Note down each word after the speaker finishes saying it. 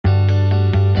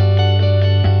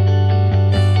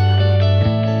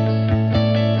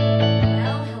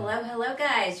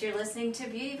You're listening to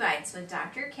Beauty Bites with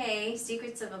Dr. K,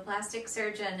 Secrets of a Plastic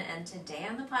Surgeon, and today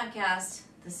on the podcast,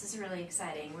 this is really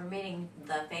exciting. We're meeting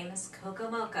the famous Coco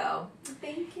Mocoe.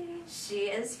 Thank you. She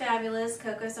is fabulous.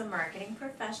 Coco's a marketing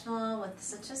professional with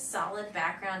such a solid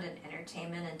background in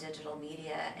entertainment and digital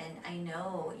media, and I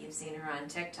know you've seen her on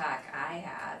TikTok. I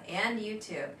have, and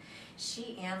YouTube.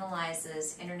 She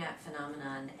analyzes internet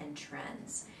phenomenon and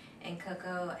trends. And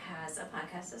Coco has a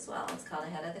podcast as well. It's called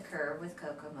Ahead of the Curve with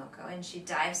Coco Mocoe. And she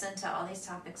dives into all these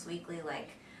topics weekly, like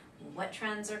what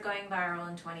trends are going viral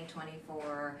in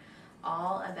 2024,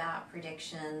 all about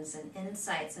predictions and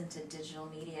insights into digital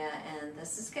media. And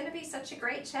this is going to be such a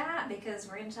great chat because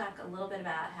we're going to talk a little bit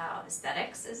about how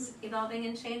aesthetics is evolving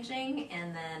and changing,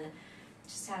 and then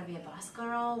just how to be a boss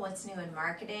girl, what's new in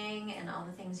marketing, and all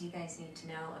the things you guys need to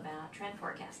know about trend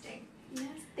forecasting. Yes,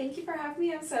 thank you for having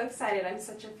me. I'm so excited. I'm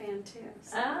such a fan too.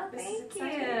 So Thank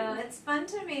you. It's fun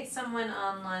to meet someone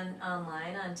online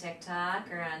on TikTok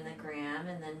or on the gram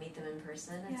and then meet them in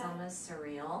person. It's almost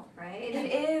surreal, right? It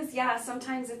is, yeah.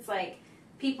 Sometimes it's like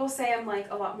people say I'm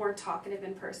like a lot more talkative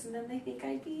in person than they think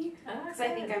I'd be. Because I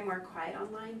think I'm more quiet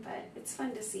online, but it's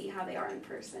fun to see how they are in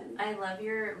person. I love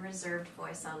your reserved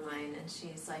voice online, and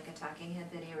she's like a talking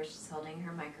head video where she's holding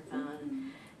her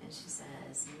microphone. And she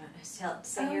says,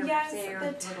 say your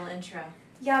little intro.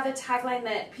 Yeah, the tagline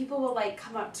that people will like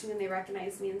come up to me and they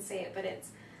recognize me and say it, but it's,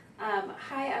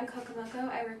 hi, I'm Coco Mocoe.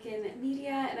 I work in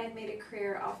media, and I've made a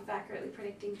career off of accurately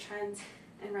predicting trends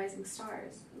and rising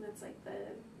stars. And that's like the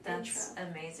That's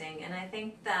intro. amazing. And I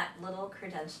think that little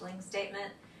credentialing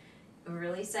statement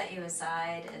really set you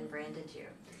aside and branded you.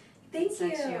 Thank you.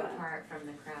 Sets you apart from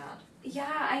the crowd.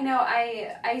 Yeah, I know.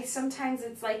 I sometimes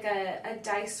it's like a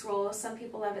dice roll. Some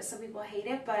people love it, some people hate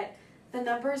it, but the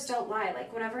numbers don't lie.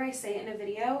 Like whenever I say it in a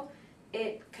video,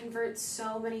 it converts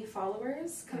so many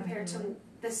followers compared to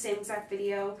the same exact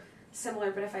video,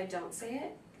 similar, but if I don't say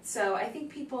it. So I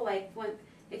think people like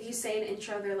if you say an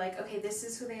intro, they're like, okay, this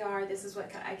is who they are, this is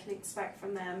what I can expect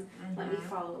from them, let me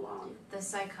follow along. The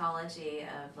psychology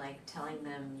of like telling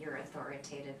them your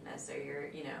authoritativeness or your,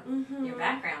 your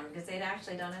background, because they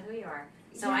actually don't know who you are.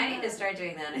 So I need to start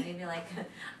doing that. I need to be like,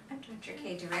 I'm Dr.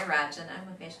 K. Raj, and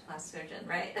I'm a facial plastic surgeon,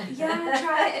 right? Yeah,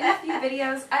 try it in a few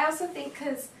videos. I also think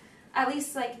because at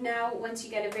least like now, once you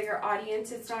get a bigger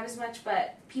audience, it's not as much,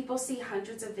 but people see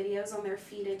hundreds of videos on their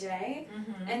feed a day.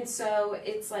 And so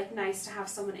it's like nice to have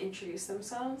someone introduce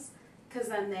themselves, because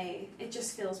then it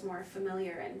just feels more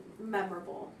familiar and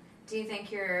memorable. Do you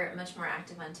think you're much more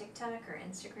active on TikTok or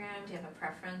Instagram? Do you have a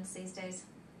preference these days?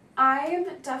 I'm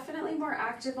definitely more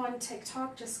active on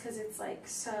TikTok just because it's like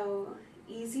so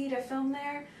easy to film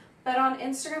there. But on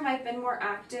Instagram, I've been more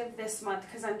active this month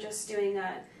because I'm just doing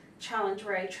a challenge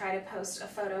where I try to post a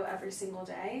photo every single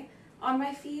day on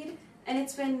my feed, and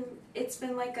it's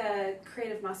been like a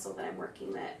creative muscle that I'm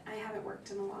working that I haven't worked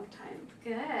in a long time.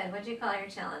 Good. What did you call your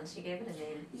challenge? You gave it a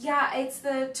name. Yeah, it's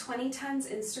the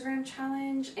 2010s Instagram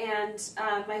challenge, and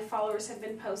my followers have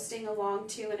been posting along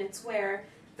too, and it's where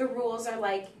the rules are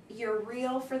like your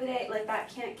reel for the day, like that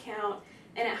can't count,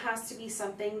 and it has to be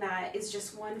something that is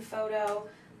just one photo,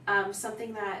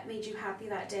 something that made you happy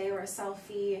that day, or a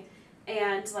selfie.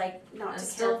 And like not a to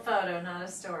still photo, not a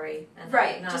story, and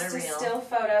right? not just a reel. Still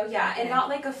photo, yeah, Okay. And not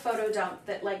like a photo dump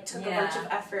that like took a bunch of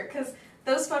effort, because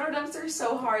those photo dumps are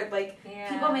so hard. Like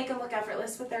people make them look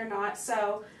effortless, but they're not.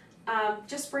 So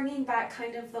just bringing back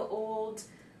kind of the old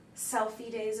selfie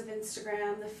days of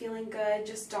Instagram, the feeling good,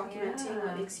 just documenting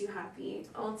what makes you happy.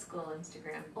 Old school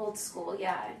Instagram. Old school,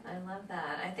 yeah. I love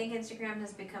that. I think Instagram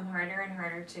has become harder and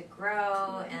harder to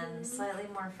grow and slightly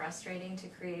more frustrating to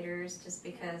creators just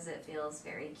because it feels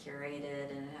very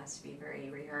curated and it has to be very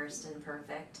rehearsed and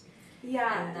perfect.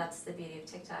 Yeah. And that's the beauty of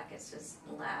TikTok. It's just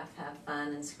laugh, have fun,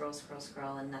 and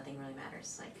scroll, and nothing really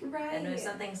matters. Like, and if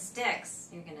something sticks,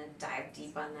 you're going to dive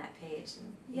deep on that page.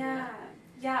 And, Yeah,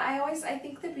 I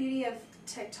think the beauty of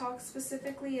TikTok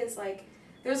specifically is like,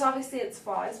 there's obviously its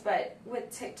flaws, but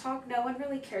with TikTok, no one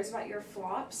really cares about your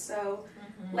flops. So,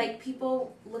 like,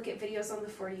 people look at videos on the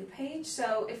For You page.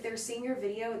 So if they're seeing your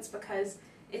video, it's because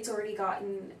it's already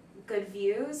gotten good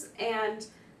views. And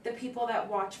the people that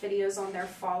watch videos on their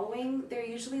following, they're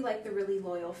usually like the really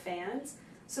loyal fans.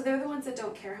 So they're the ones that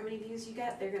don't care how many views you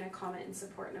get. They're going to comment and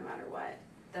support no matter what.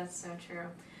 That's so true.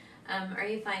 Are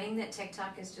you finding that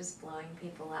TikTok is just blowing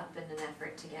people up in an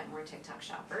effort to get more TikTok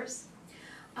shoppers?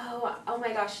 Oh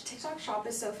my gosh, TikTok Shop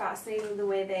is so fascinating, the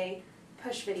way they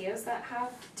push videos that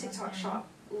have TikTok Shop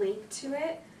linked to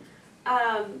it.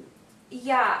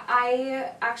 Yeah,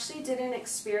 I actually did an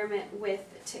experiment with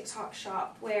TikTok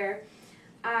Shop where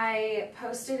I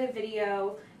posted a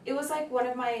video. It was like one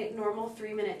of my normal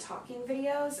 3-minute talking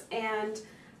videos, and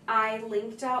I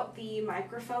linked out the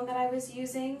microphone that I was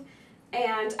using,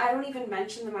 and I don't even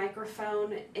mention the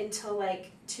microphone until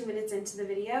like 2 minutes into the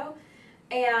video,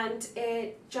 and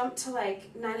it jumped to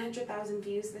like 900,000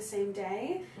 views the same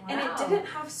day. Wow. And it didn't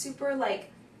have super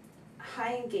like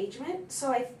high engagement,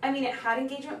 so I mean it had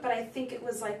engagement, but I think it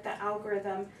was like the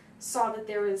algorithm saw that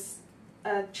there was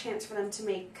a chance for them to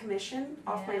make commission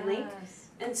off my link,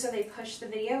 and so they pushed the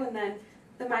video, and then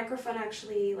the microphone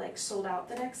actually like sold out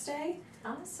the next day.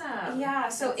 Awesome. Yeah,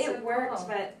 so That's it worked, cool.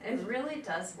 but It really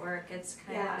does work. It's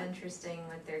kind Yeah. of interesting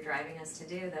what they're driving us to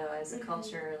do, though, as a Mhm.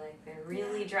 culture. Like, they're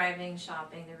really Yeah. driving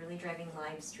shopping. They're really driving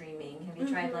live streaming. Have you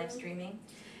tried Mhm. live streaming?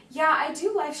 yeah, I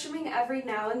do live streaming every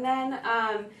now and then.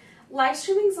 Live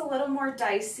streaming's a little more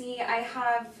dicey. I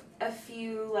have a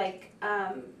few like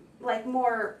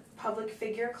more public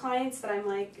figure clients that I'm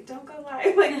like, don't go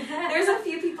live. Like, there's a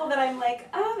few people that I'm like,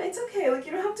 it's okay. Like,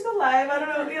 you don't have to go live. I don't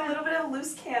know, it'll be a little bit of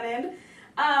loose cannon.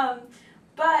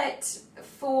 But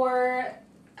for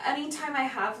any time I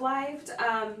have lived,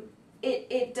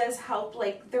 it does help,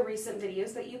 like, the recent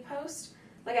videos that you post.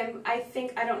 Like,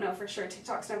 I don't know for sure,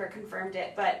 TikTok's never confirmed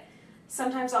it, but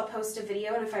sometimes I'll post a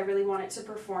video, and if I really want it to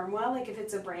perform well, like if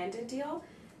it's a branded deal,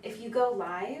 if you go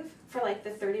live for like the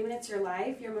 30 minutes you're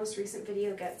live, your most recent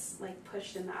video gets like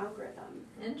pushed in the algorithm.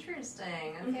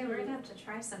 Interesting. Okay, we're going to have to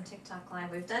try some TikTok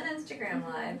Live. We've done Instagram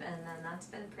Mhm. Live, and then that's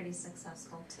been pretty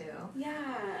successful, too.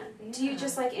 Yeah. Do you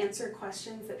just like answer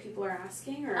questions that people are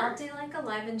asking, or? I'll do like a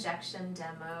live injection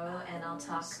demo, and I'll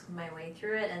talk my way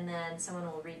through it, and then someone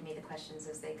will read me the questions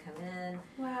as they come in.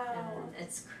 Wow. And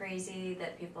it's crazy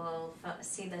that people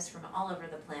see this from all over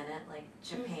the planet, like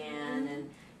Japan and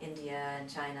India and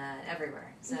China and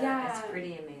everywhere. So Yeah. it's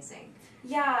pretty amazing.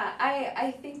 Yeah,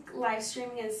 I think live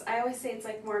streaming is, I always say it's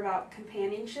like more about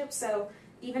companionship. So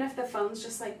even if the phone's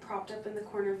just like propped up in the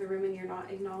corner of the room and you're not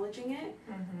acknowledging it,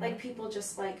 like people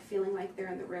just like feeling like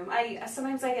they're in the room.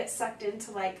 Sometimes I get sucked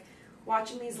into like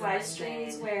watching these live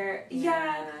streams where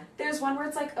there's one where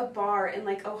it's like a bar in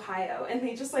like Ohio, and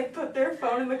they just like put their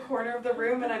phone in the corner of the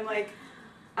room, and I'm like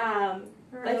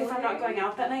like if I'm not going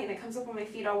out that night and it comes up on my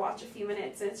feed, I'll watch a few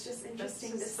minutes, and it's just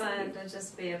interesting to see. It's fun to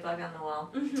just be a bug on the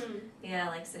wall. Mm-hmm. Yeah,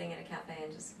 like sitting at a cafe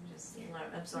and just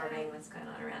absorbing what's going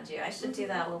on around you. I should do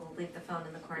that. We'll leave the phone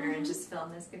in the corner and just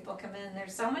film as people come in.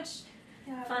 There's so much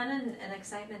fun and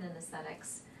excitement and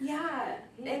aesthetics. Yeah,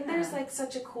 and there's like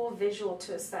such a cool visual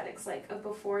to aesthetics, like a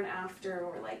before and after,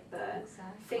 or like the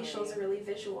facials are really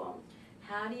visual.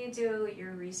 How do you do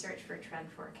your research for trend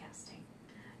forecasting?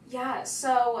 Yeah,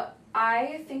 so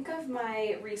I think of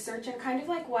my research and kind of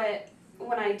like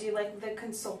when I do like the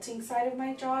consulting side of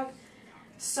my job,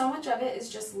 so much of it is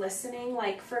just listening.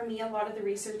 Like for me, a lot of the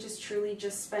research is truly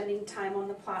just spending time on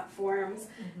the platforms.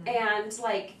 And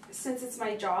like, since it's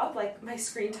my job, like my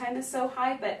screen time is so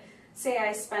high, but say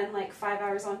I spend like 5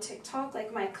 hours on TikTok,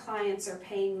 like my clients are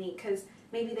paying me because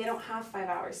maybe they don't have 5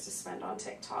 hours to spend on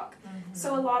TikTok.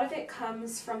 So a lot of it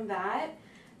comes from that.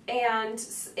 And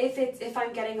if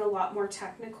I'm getting a lot more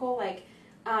technical, like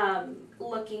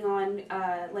looking on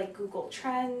like Google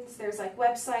Trends, there's like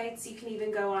websites. You can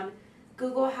even go on,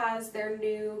 Google has their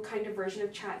new kind of version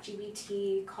of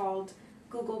ChatGPT called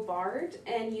Google Bard,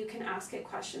 and you can ask it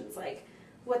questions like,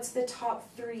 what's the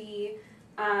top 3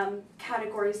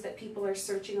 categories that people are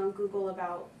searching on Google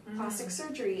about plastic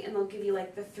surgery, and they'll give you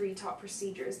like the 3 top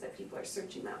procedures that people are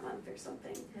searching that month or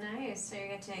something. Nice. So you're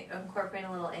going to incorporate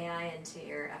a little AI into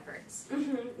your efforts.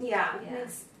 Yeah.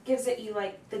 Gives it you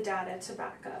like the data to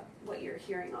back up what you're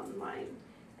hearing online.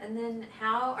 And then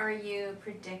how are you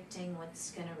predicting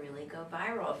what's going to really go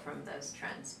viral from those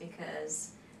trends?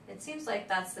 Because it seems like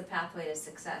that's the pathway to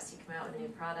success. You come out with a new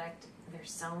product. There's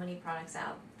so many products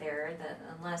out there that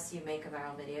unless you make a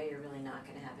viral video, you're really not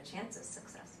going to have a chance of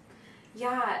success.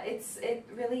 Yeah, it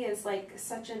really is like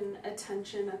such an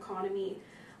attention economy.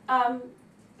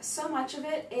 So much of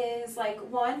it is like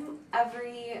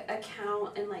every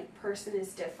account and like person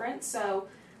is different. So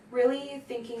really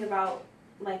thinking about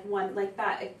like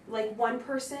one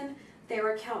person,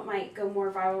 their account might go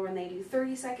more viral when they do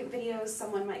 30-second videos.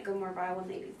 Someone might go more viral when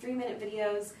they do 3-minute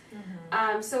videos.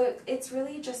 So it's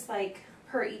really just like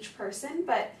per each person.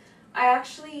 But I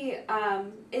actually,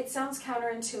 it sounds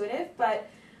counterintuitive, but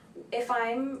if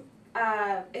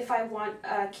I want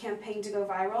a campaign to go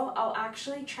viral, I'll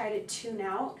actually try to tune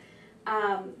out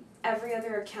every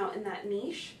other account in that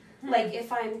niche. Like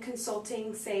if I'm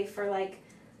consulting, say, for like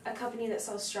a company that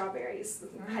sells strawberries,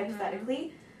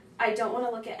 hypothetically, I don't want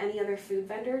to look at any other food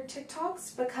vendor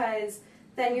TikToks, because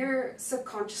then you're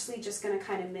subconsciously just going to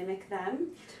kind of mimic them.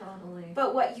 Totally.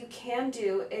 But what you can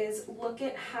do is look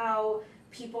at how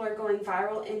people are going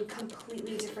viral in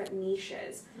completely different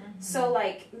niches. So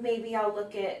like maybe I'll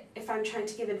look at, if I'm trying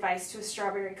to give advice to a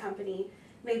strawberry company,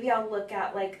 maybe I'll look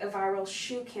at like a viral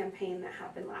shoe campaign that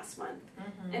happened last month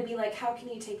and be like, how can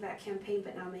you take that campaign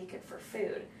but now make it for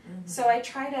food? So I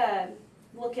try to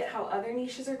look at how other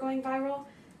niches are going viral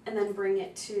and then bring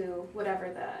it to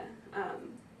whatever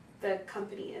the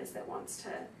company is that wants to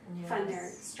find their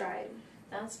stride.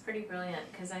 That's pretty brilliant,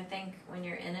 because I think when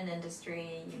you're in an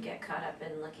industry, you get caught up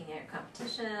in looking at your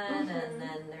competition, and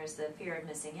then there's the fear of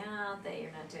missing out, that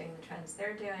you're not doing the trends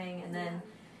they're doing, and then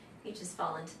you just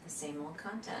fall into the same old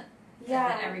content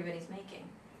that everybody's making.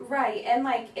 Right, and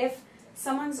like if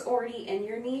someone's already in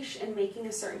your niche and making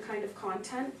a certain kind of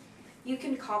content, you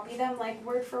can copy them like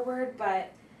word for word,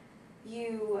 but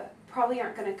you probably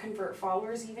aren't going to convert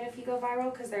followers even if you go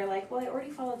viral, because they're like, well, I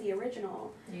already followed the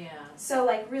original. Yeah. So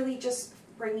like really just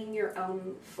bringing your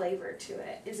own flavor to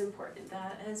it is important.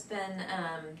 That has been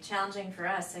challenging for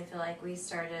us. I feel like we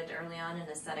started early on in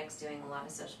aesthetics doing a lot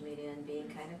of social media and being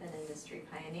kind of an industry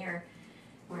pioneer,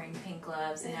 wearing pink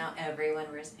gloves, and now everyone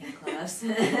wears pink gloves.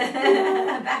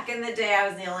 Back in the day, I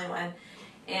was the only one.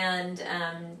 And,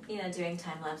 you know, doing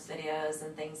time-lapse videos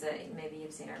and things that maybe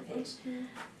you've seen on our page.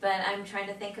 But I'm trying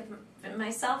to think of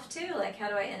myself, too. Like, how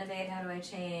do I innovate? How do I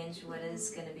change? What is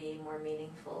going to be more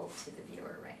meaningful to the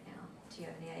viewer right now? Do you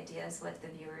have any ideas what the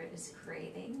viewer is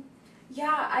craving?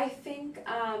 Yeah, I think,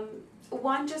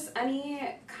 one, just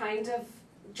any kind of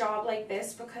job like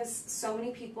this, because so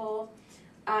many people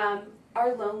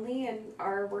are lonely and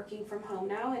are working from home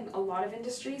now in a lot of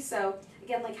industries. So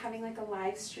again, like having like a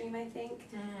live stream, I think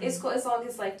is cool, as long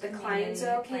as like the clients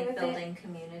are okay with it. Building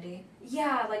community.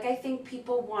 Yeah, like I think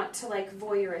people want to like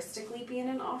voyeuristically be in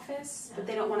an office, but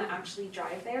they don't want to actually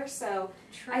drive there. So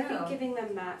I think giving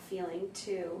them that feeling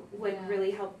too would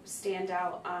really help stand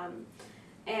out.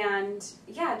 And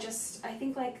yeah, just I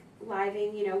think like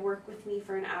living, you know, work with me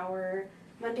for an hour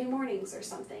Monday mornings or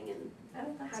something, and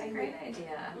that's a great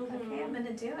idea. Okay, I'm going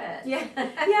to do it. Yeah.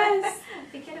 Yes.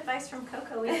 If you get advice from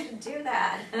Coco, we should do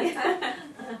that.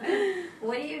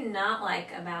 What do you not like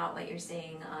about what you're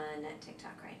seeing on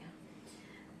TikTok right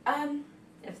now?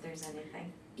 If there's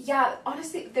anything. Yeah,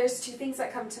 honestly, there's two things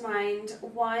that come to mind.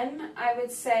 One, I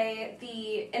would say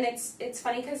and it's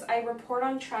funny because I report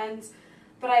on trends,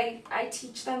 but I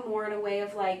teach them more in a way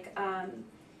of like,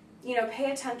 you know,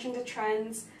 pay attention to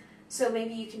trends. So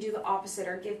maybe you can do the opposite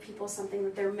or give people something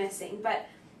that they're missing. But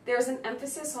there's an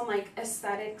emphasis on like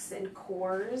aesthetics and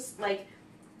cores, like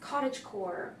cottage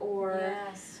core or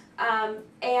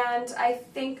and I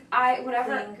think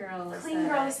whenever clean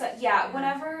girl aesthetic,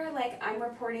 whenever like I'm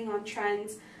reporting on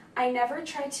trends, I never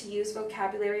try to use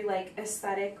vocabulary like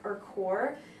aesthetic or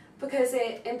core, because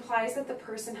it implies that the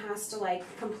person has to like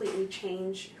completely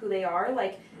change who they are.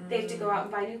 Like they have to go out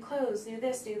and buy new clothes, new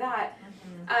this, new that.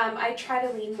 I try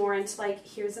to lean more into like,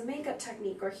 here's a makeup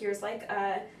technique, or here's like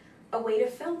a way to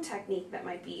film technique that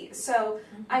might be. So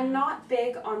I'm not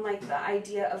big on like the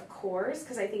idea of cores,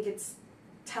 because I think it's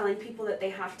telling people that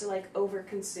they have to like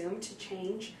overconsume to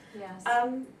change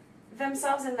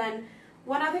themselves. And then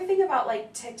one other thing about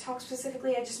like TikTok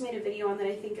specifically, I just made a video on that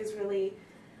I think is really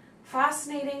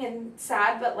fascinating and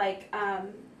sad, but like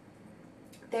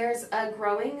there's a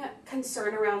growing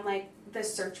concern around like the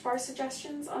search bar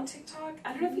suggestions on TikTok.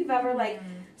 I don't know if you've ever like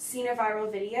seen a viral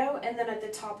video and then at the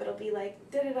top it'll be like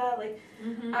da-da-da, like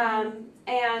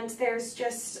and there's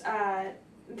just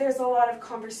there's a lot of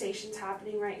conversations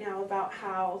happening right now about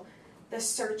how the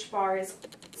search bar is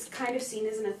kind of seen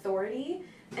as an authority,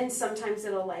 and sometimes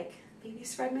it'll like maybe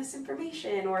spread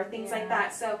misinformation or things like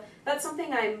that. So that's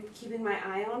something I'm keeping my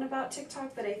eye on about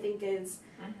TikTok that I think is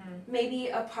maybe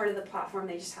a part of the platform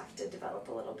they just have to develop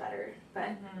a little better. But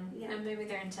and maybe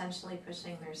they're intentionally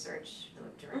pushing their search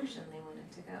the direction they want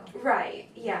it to go. Right.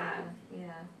 Yeah.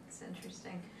 Yeah. It's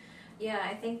interesting. Yeah,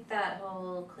 I think that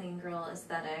whole clean girl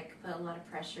aesthetic put a lot of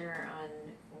pressure on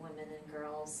women and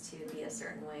girls to be a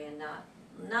certain way and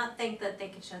not think that they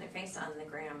could show their face on the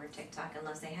gram or TikTok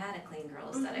unless they had a clean girl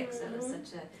aesthetic. So it was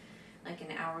such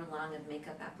an hour long of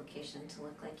makeup application to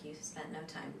look like you spent no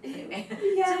time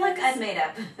to look unmade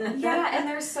up. Yeah, and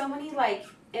there's so many like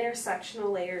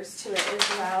intersectional layers to it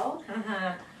as well.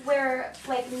 Where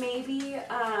like maybe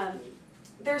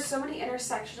there's so many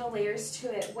intersectional layers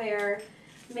to it where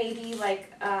maybe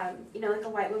like you know, like a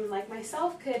white woman like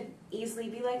myself could easily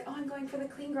be like, oh, I'm going for the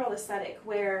clean girl aesthetic,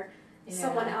 where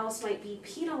someone else might be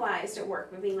penalized at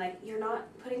work by being like, you're not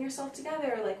putting yourself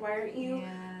together, like why aren't you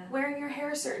wearing your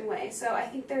hair a certain way? So I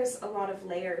think there's a lot of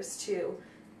layers to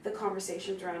the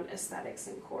conversations around aesthetics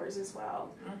and cores as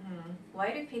well.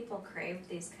 Why do people crave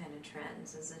these kind of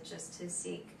trends? Is it just to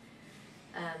seek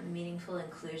meaningful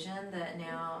inclusion that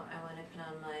now I want to put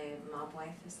on my mob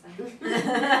wife is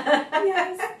that?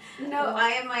 Yes. No.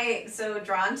 Why am I so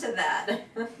drawn to that?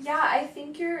 Yeah, I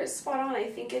think you're spot on. I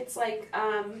think it's like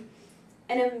an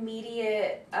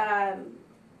immediate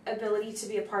ability to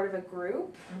be a part of a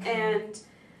group, and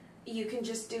you can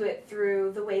just do it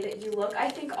through the way that you look. I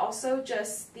think also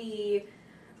just the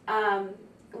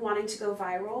wanting to go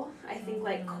viral. I think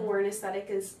like core and aesthetic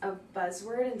is a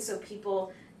buzzword, and so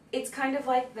people, it's kind of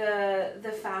like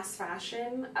the fast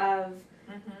fashion of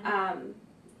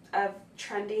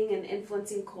trending and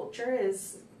influencing culture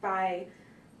is by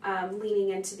leaning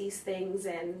into these things.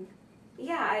 And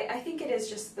yeah, I think it is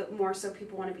just more so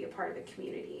people want to be a part of a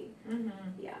community.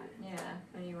 Yeah.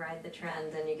 When you ride the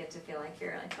trend, then you get to feel like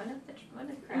you're like one of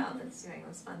the crowd that's doing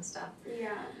this fun stuff.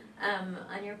 Yeah.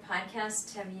 On your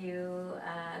podcast, have you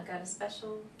got a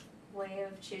special way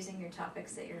of choosing your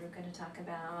topics that you're going to talk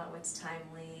about? What's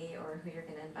timely, or who you're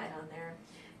going to invite on there?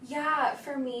 Yeah,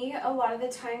 for me, a lot of the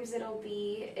times it'll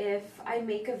be if I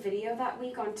make a video that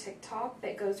week on TikTok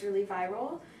that goes really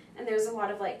viral, and there's a lot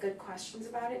of like good questions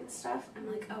about it and stuff. I'm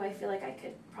like, oh, I feel like I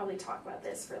could probably talk about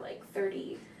this for like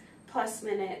 30 plus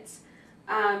minutes.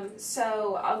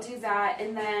 So I'll do that.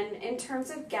 And then in terms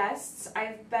of guests,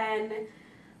 I've been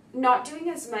not doing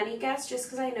as many guests just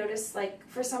because I noticed like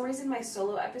for some reason my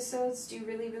solo episodes do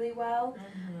really, really well.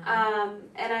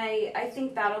 And I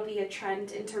think that'll be a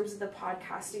trend in terms of the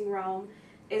podcasting realm,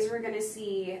 is we're going to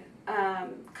see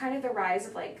kind of the rise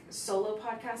of like solo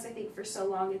podcasts. I think for so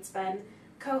long it's been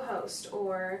co-host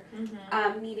or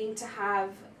needing to have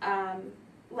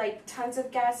like tons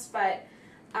of guests, but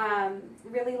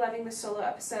really loving the solo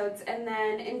episodes. And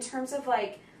then in terms of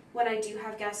like when I do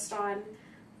have guests on,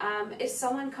 if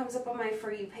someone comes up on my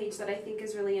For You page that I think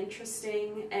is really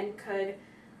interesting and could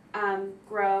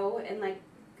grow and like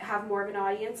have more of an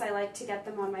audience, I like to get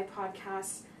them on my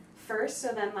podcast first,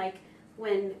 so then like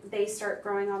when they start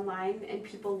growing online and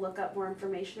people look up more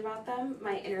information about them,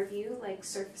 my interview like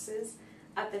surfaces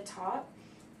at the top.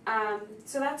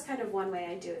 So that's kind of one way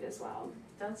I do it as well.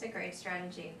 That's a great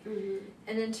strategy.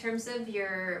 And in terms of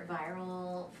your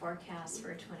viral forecasts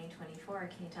for 2024,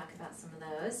 can you talk about some of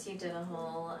those? You did a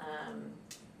whole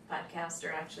podcast,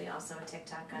 or actually also a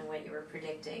TikTok, on what you were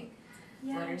predicting.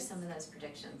 Yes. What are some of those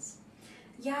predictions?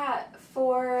 Yeah,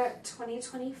 for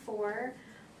 2024,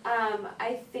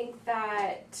 I think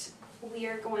that we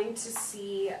are going to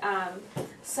see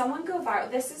someone go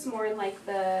viral. This is more in like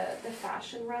the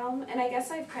fashion realm, and I guess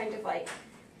I've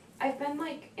been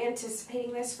like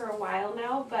anticipating this for a while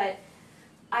now, but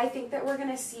I think that we're going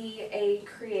to see a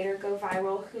creator go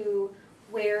viral who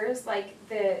wears like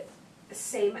the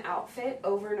same outfit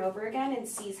over and over again and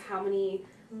sees how many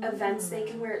events they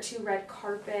can wear it to, red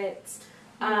carpets,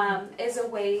 is a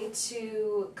way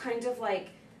to kind of like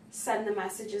send the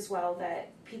message as well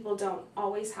that people don't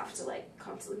always have to like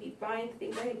constantly be buying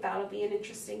things. I think that'll be an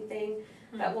interesting thing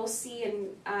that we'll see,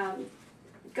 and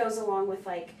goes along with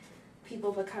like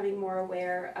people becoming more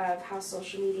aware of how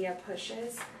social media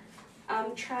pushes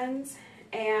trends.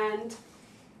 And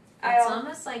it's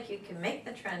almost like you can make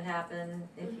the trend happen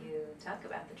if you talk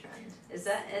about the trend.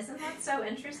 Isn't that so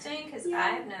interesting? Because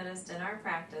I've noticed in our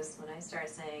practice, when I start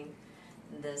saying,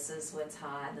 this is what's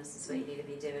hot, this is what you need to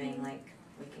be doing, like,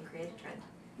 we can create a trend.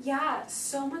 Yeah,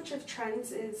 so much of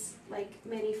trends is like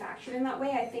manufactured in that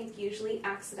way, I think usually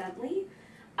accidentally.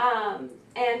 And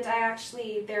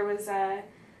there was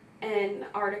an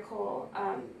article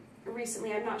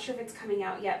recently, I'm not sure if it's coming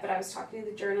out yet, but I was talking to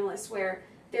the journalist where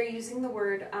they're using the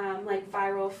word like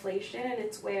viralflation, and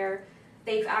it's where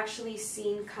they've actually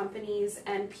seen companies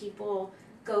and people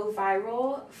go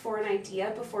viral for an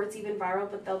idea before it's even viral,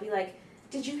 but they'll be like,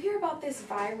 did you hear about this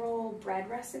viral bread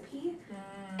recipe?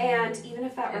 And even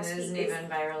if that recipe isn't even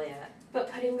viral yet,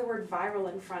 but putting the word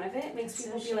viral in front of it makes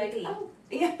people be like, oh,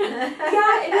 yeah,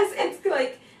 yeah, it is.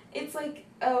 It's like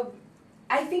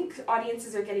I think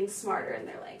audiences are getting smarter, and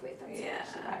they're like, wait, that's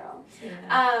actually viral.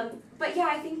 Yeah. But yeah,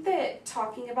 I think that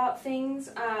talking about things,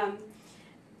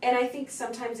 and I think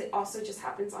sometimes it also just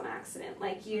happens on accident.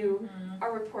 Like you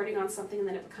are reporting on something, and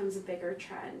then it becomes a bigger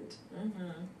trend.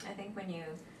 I think when you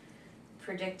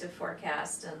predict a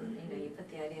forecast, and you put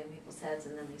the idea in people's heads,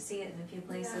 and then they see it in a few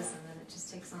places, and then it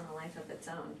just takes on a life of its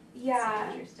own. Yeah,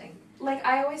 so interesting. Like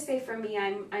I always say, for me,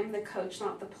 I'm the coach,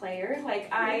 not the player. Like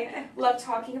I love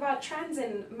talking about trends,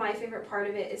 and my favorite part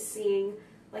of it is seeing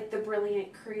like the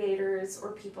brilliant creators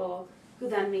or people who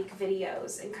then make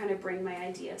videos and kind of bring my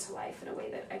idea to life in a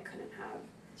way that I couldn't have.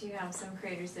 Do you have some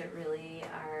creators that really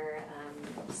are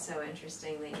so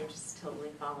interesting that you're just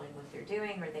totally following what they're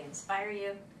doing, or they inspire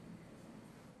you?